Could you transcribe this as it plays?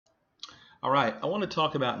All right, I want to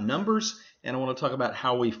talk about numbers and I want to talk about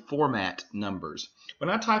how we format numbers. When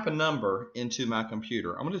I type a number into my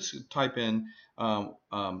computer, I'm going to type in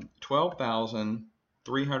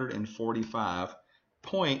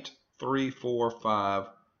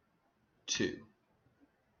 12,345.3452.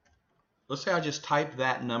 Let's say I just typed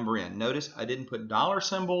that number in. Notice I didn't put dollar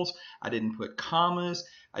symbols, I didn't put commas,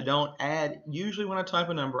 I don't add, usually when I type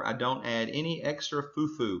a number, I don't add any extra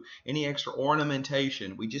foo-foo, any extra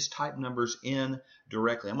ornamentation. We just type numbers in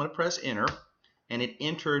directly. I'm going to press enter, and it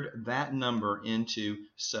entered that number into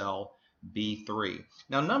cell B3.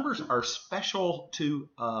 Now numbers are special to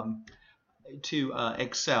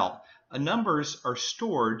Excel. Numbers are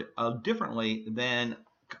stored differently than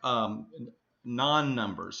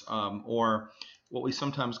non-numbers or what we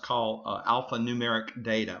sometimes call alphanumeric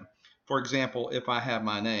data. For example, if I have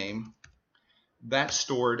my name, that's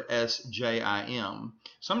stored as JIM.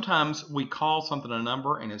 Sometimes we call something a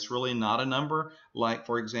number and it's really not a number. Like,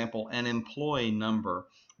 for example, an employee number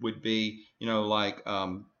would be, like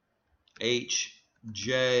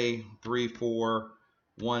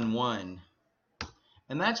HJ3411.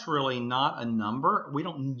 And that's really not a number. We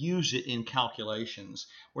don't use it in calculations.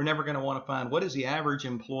 We're never going to want to find what is the average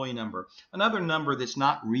employee number. Another number that's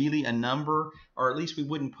not really a number, or at least we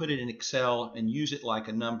wouldn't put it in Excel and use it like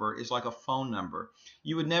a number, is like a phone number.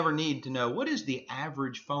 You would never need to know what is the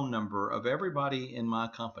average phone number of everybody in my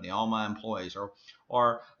company, all my employees, or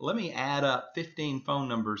let me add up 15 phone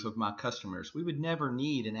numbers of my customers. We would never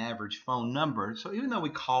need an average phone number. So even though we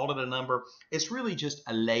called it a number, it's really just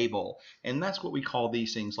a label. And that's what we call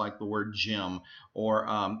these things, like the word gym, or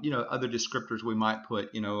other descriptors we might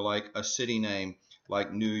put, like a city name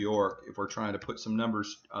like New York. If we're trying to put some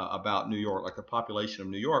numbers about New York, like the population of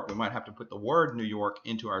New York, we might have to put the word New York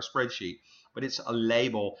into our spreadsheet. But it's a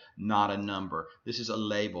label, not a number. This is a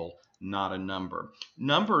label, not a number.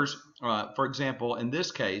 Numbers, for example, in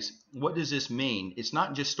this case, what does this mean? It's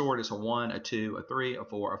not just stored as a 1, a 2, a 3, a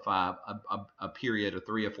 4, a 5, a period, a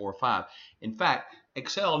 3, a 4, a 5. In fact,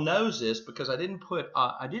 Excel knows this because I didn't put,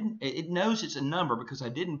 it knows it's a number because I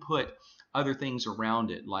didn't put other things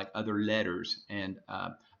around it, like other letters and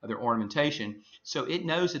other ornamentation. So it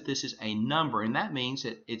knows that this is a number, and that means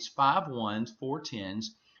that it's 5 ones, 4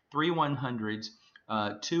 tens, 3 100s,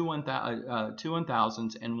 2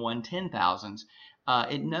 1000s, and 1 10,000s.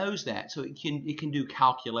 It knows that, so it can do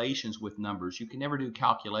calculations with numbers. You can never do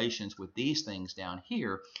calculations with these things down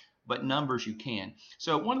here, but numbers you can.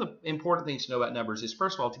 So one of the important things to know about numbers is,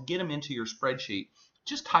 first of all, to get them into your spreadsheet,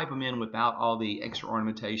 just type them in without all the extra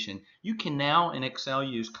ornamentation. You can now in Excel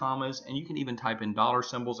use commas, and you can even type in dollar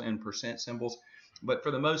symbols and percent symbols, but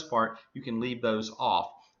for the most part, you can leave those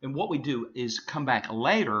off. And what we do is come back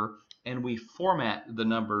later and we format the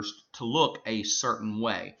numbers to look a certain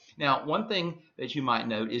way. Now, one thing that you might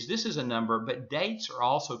note is this is a number, but dates are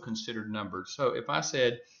also considered numbers. So if I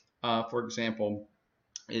said, for example,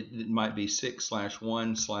 it might be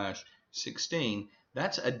 6/1/16,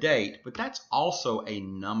 that's a date, but that's also a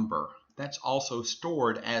number. That's also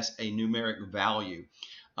stored as a numeric value.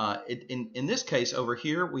 In this case over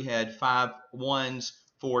here, we had 5 1s,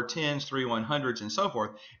 4 10s, 3 100s, and so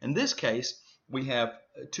forth. In this case, we have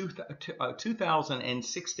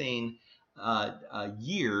 2016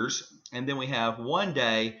 years, and then we have 1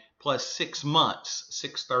 day plus 6 months,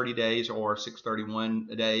 630 days or 631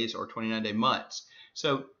 days or 29-day months.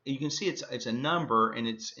 So you can see it's a number, and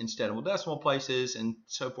it's instead of decimal places and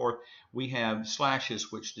so forth, we have slashes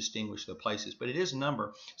which distinguish the places, but it is a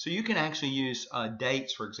number. So you can actually use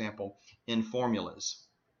dates, for example, in formulas.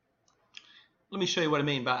 Let me show you what I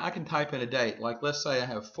mean by, I can type in a date, like let's say I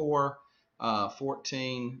have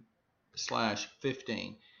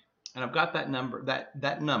 4/14/15, and I've got that number,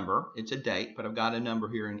 that number, it's a date, but I've got a number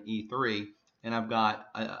here in E3, and I've got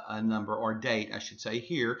a number, or date I should say,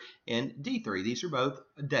 here in D3. These are both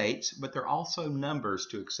dates, but they're also numbers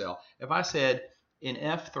to Excel. If I said in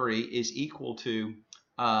F3 is equal to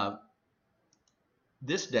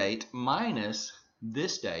this date minus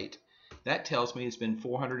this date, that tells me it's been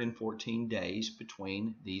 414 days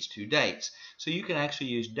between these two dates. So you can actually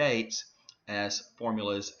use dates as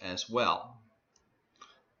formulas as well.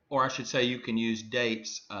 Or I should say you can use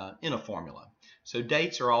dates in a formula. So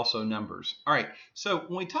dates are also numbers. All right, so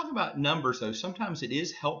when we talk about numbers, though, sometimes it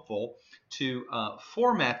is helpful to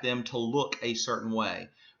format them to look a certain way.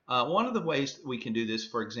 One of the ways that we can do this,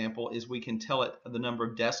 for example, is we can tell it the number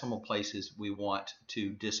of decimal places we want to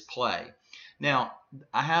display. Now,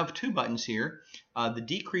 I have two buttons here, the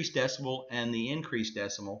decrease decimal and the increase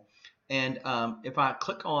decimal. And if I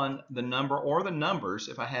click on the number or the numbers,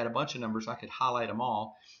 if I had a bunch of numbers, I could highlight them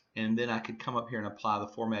all. and then I could come up here and apply the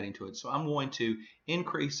formatting to it. So I'm going to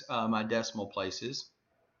increase my decimal places.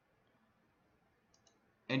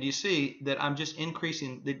 And you see that I'm just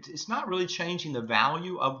increasing, it's not really changing the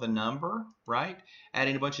value of the number, right?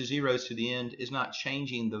 Adding a bunch of zeros to the end is not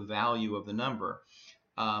changing the value of the number.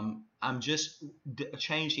 I'm just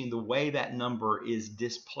changing the way that number is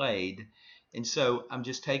displayed. And so I'm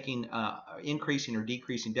just taking, increasing or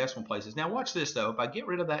decreasing decimal places. Now watch this though. If I get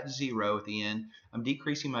rid of that 0 at the end, I'm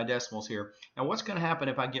decreasing my decimals here. Now what's going to happen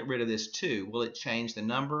if I get rid of this 2? Will it change the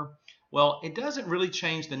number? Well, it doesn't really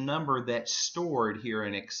change the number that's stored here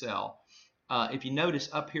in Excel. If you notice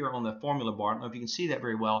up here on the formula bar, I don't know if you can see that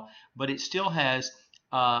very well, but it still has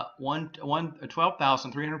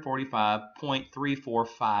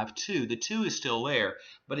 12,345.3452. The 2 is still there,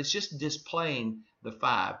 but it's just displaying the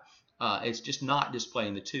 5. It's just not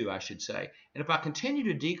displaying the 2, I should say. And if I continue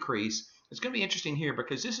to decrease, it's going to be interesting here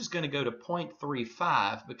because this is going to go to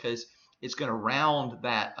 0.35 because it's going to round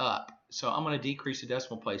that up. So I'm going to decrease the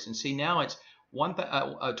decimal place. And see, now it's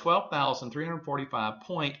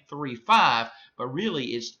 12,345.35, but really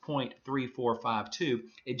it's 0.3452.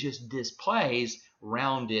 It just displays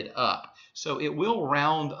rounded up. So it will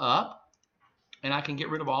round up, and I can get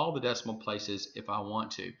rid of all the decimal places if I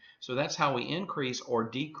want to. So that's how we increase or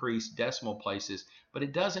decrease decimal places, but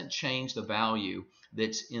it doesn't change the value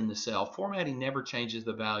that's in the cell. Formatting never changes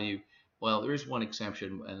the value. Well, there is one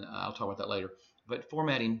exception, and I'll talk about that later. But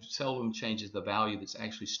formatting seldom changes the value that's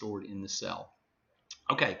actually stored in the cell.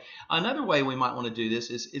 Okay, another way we might want to do this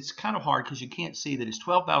is, it's kind of hard because you can't see that it's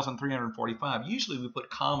 12,345. Usually we put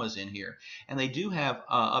commas in here, and they do have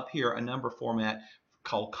up here a number format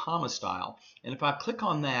called comma style. And if I click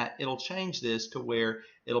on that, it'll change this to where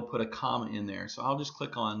it'll put a comma in there. So I'll just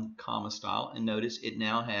click on comma style, and notice it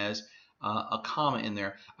now has a comma in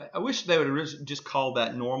there. I wish they would have just called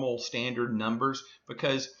that normal standard numbers,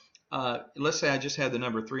 because let's say I just had the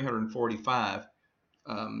number 345.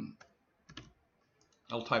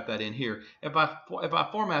 I'll type that in here. If I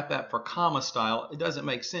format that for comma style, it doesn't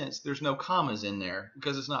make sense. There's no commas in there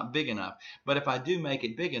because it's not big enough. But if I do make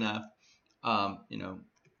it big enough, you know,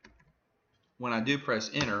 when I do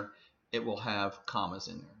press enter, it will have commas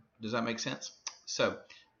in there. Does that make sense? So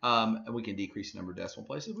we can decrease the number of decimal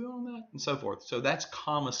places if we want that, and so forth. So that's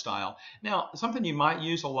comma style. Now, something you might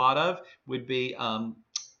use a lot of would be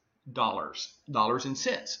dollars and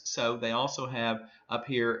cents. So they also have up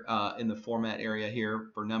here in the format area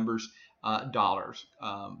here for numbers, dollars.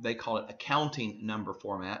 They call it accounting number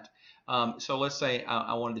format. So let's say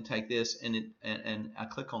I wanted to take this and I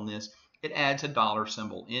click on this. It adds a dollar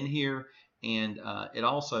symbol in here, and it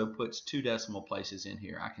also puts 2 decimal places in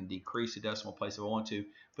here. I can decrease the decimal place if I want to,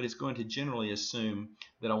 but it's going to generally assume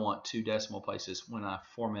that I want 2 decimal places when I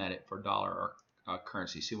format it for dollar or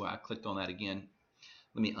currency. See why I clicked on that again?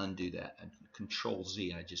 Let me undo that. Control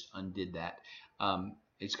Z, I just undid that.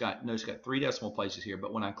 It's got 3 decimal places here,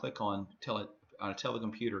 but when I click on tell the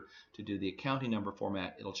computer to do the accounting number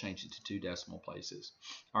format, it'll change it to 2 decimal places.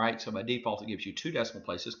 All right, so by default it gives you 2 decimal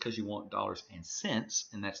places because you want dollars and cents,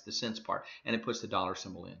 and that's the cents part, and it puts the dollar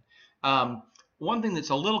symbol in. One thing that's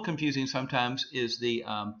a little confusing sometimes is the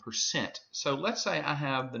percent. So let's say I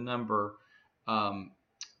have the number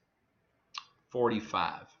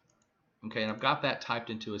 45. Okay, and I've got that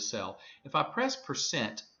typed into a cell. If I press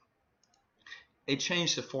percent, it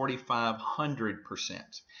changed to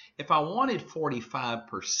 4,500%. If I wanted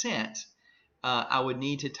 45%, I would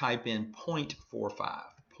need to type in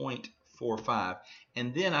 0.45,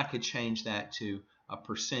 and then I could change that to a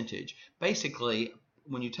percentage. Basically,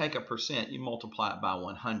 when you take a percent, you multiply it by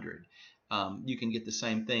 100. You can get the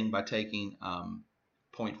same thing by taking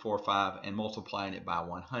 0.45 and multiplying it by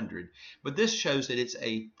 100, but this shows that it's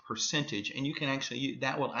a percentage, and you can actually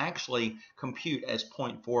that will actually compute as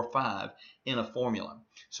 0.45 in a formula.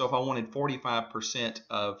 So if I wanted 45%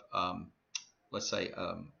 of let's say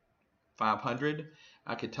 500,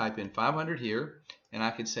 I could type in 500 here, and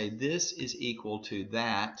I could say this is equal to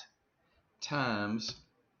that times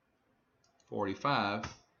 45,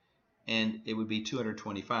 and it would be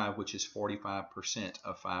 225, which is 45%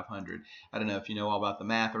 of 500. I don't know if you know all about the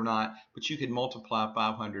math or not, but you could multiply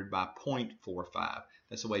 500 by 0.45.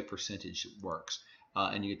 That's the way percentage works,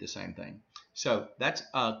 and you get the same thing. So that's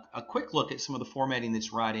a quick look at some of the formatting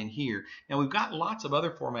that's right in here. Now we've got lots of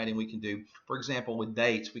other formatting we can do. For example, with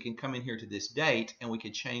dates, we can come in here to this date, and we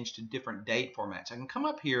could change to different date formats. I can come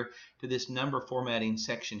up here to this number formatting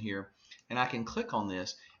section here, and I can click on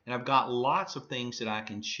this, and I've got lots of things that I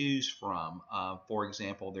can choose from. For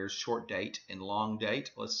example, there's short date and long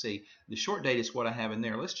date. Let's see, the short date is what I have in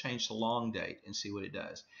there. Let's change to long date and see what it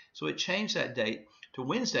does. So it changed that date to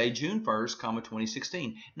Wednesday, June 1st,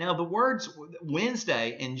 2016. Now the words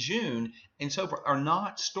Wednesday and June and so forth are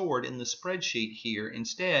not stored in the spreadsheet here.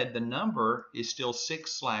 Instead, the number is still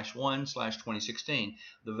 6/1/2016.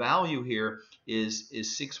 The value here is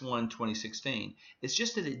 6/1/2016. It's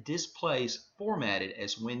just that it displays formatted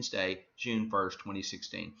as Wednesday, June 1st,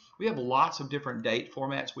 2016. We have lots of different date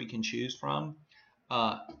formats we can choose from.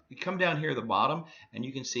 You come down here at the bottom and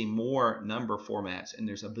you can see more number formats, and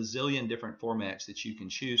there's a bazillion different formats that you can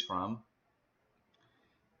choose from.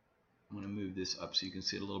 I'm going to move this up so you can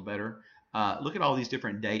see it a little better. Look at all these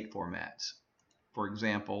different date formats. For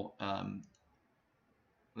example,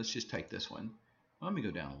 let's just take this one. Let me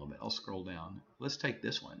go down a little bit. I'll scroll down. Let's take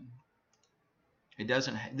this one. It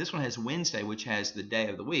doesn't. This one has Wednesday, which has the day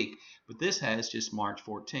of the week, but this has just March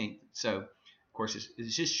 14th. So, of course,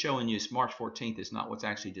 it's just showing you it's March 14th is not what's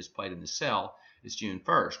actually displayed in the cell. It's June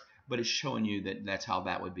 1st, but it's showing you that that's how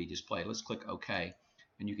that would be displayed. Let's click OK,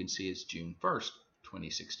 and you can see it's June 1st,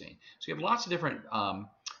 2016. So you have lots of different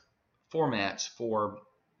formats for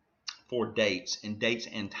dates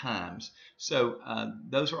and times. So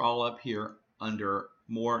those are all up here under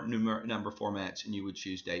more number formats, and you would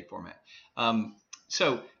choose date format.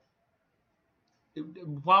 So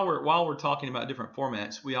while we're talking about different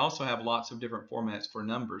formats, we also have lots of different formats for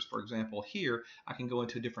numbers. For example, here I can go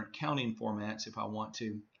into different counting formats if I want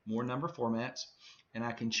to, more number formats, and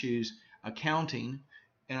I can choose accounting,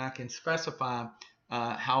 and I can specify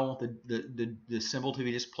how I want the symbol to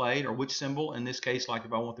be displayed, or which symbol. In this case, like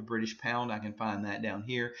if I want the British pound, I can find that down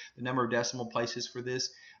here. The number of decimal places for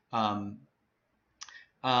this.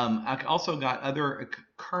 I also got other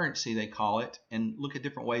currency, they call it, and look at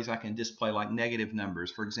different ways I can display like negative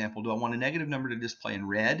numbers. For example, do I want a negative number to display in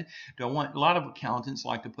red? Do I want, a lot of accountants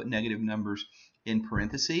like to put negative numbers in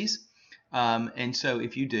parentheses. And so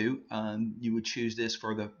if you do, you would choose this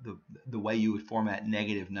for the way you would format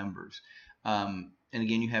negative numbers. And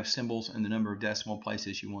again, you have symbols and the number of decimal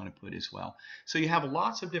places you want to put as well. So you have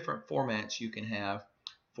lots of different formats you can have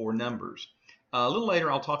for numbers. A little later,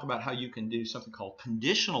 I'll talk about how you can do something called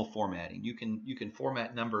conditional formatting. You can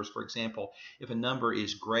format numbers. For example, if a number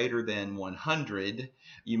is greater than 100,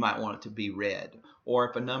 you might want it to be red. Or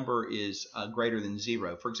if a number is greater than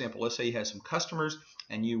 0. For example, let's say you had some customers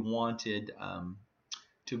and you wanted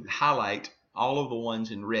to highlight all of the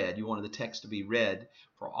ones in red. You wanted the text to be red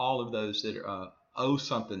for all of those that owe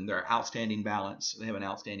something, their outstanding balance. They have an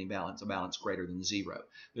outstanding balance, a balance greater than 0.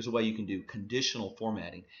 There's a way you can do conditional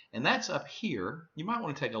formatting, and that's up here. You might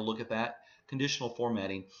want to take a look at that, conditional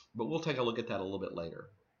formatting, but we'll take a look at that a little bit later.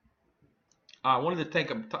 I wanted to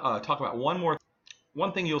talk about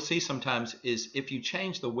one thing you'll see sometimes is if you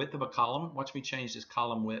change the width of a column. Watch me change this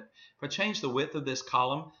column width. If I change the width of this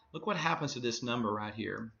column, look what happens to this number right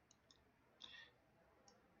here.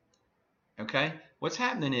 Okay, what's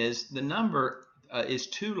happening is the number is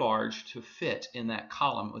too large to fit in that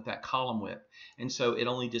column with that column width, and so it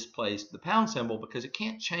only displays the pound symbol because it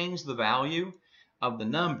can't change the value of the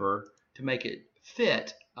number to make it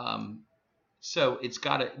fit. So it's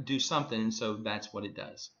got to do something, and so that's what it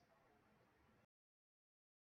does.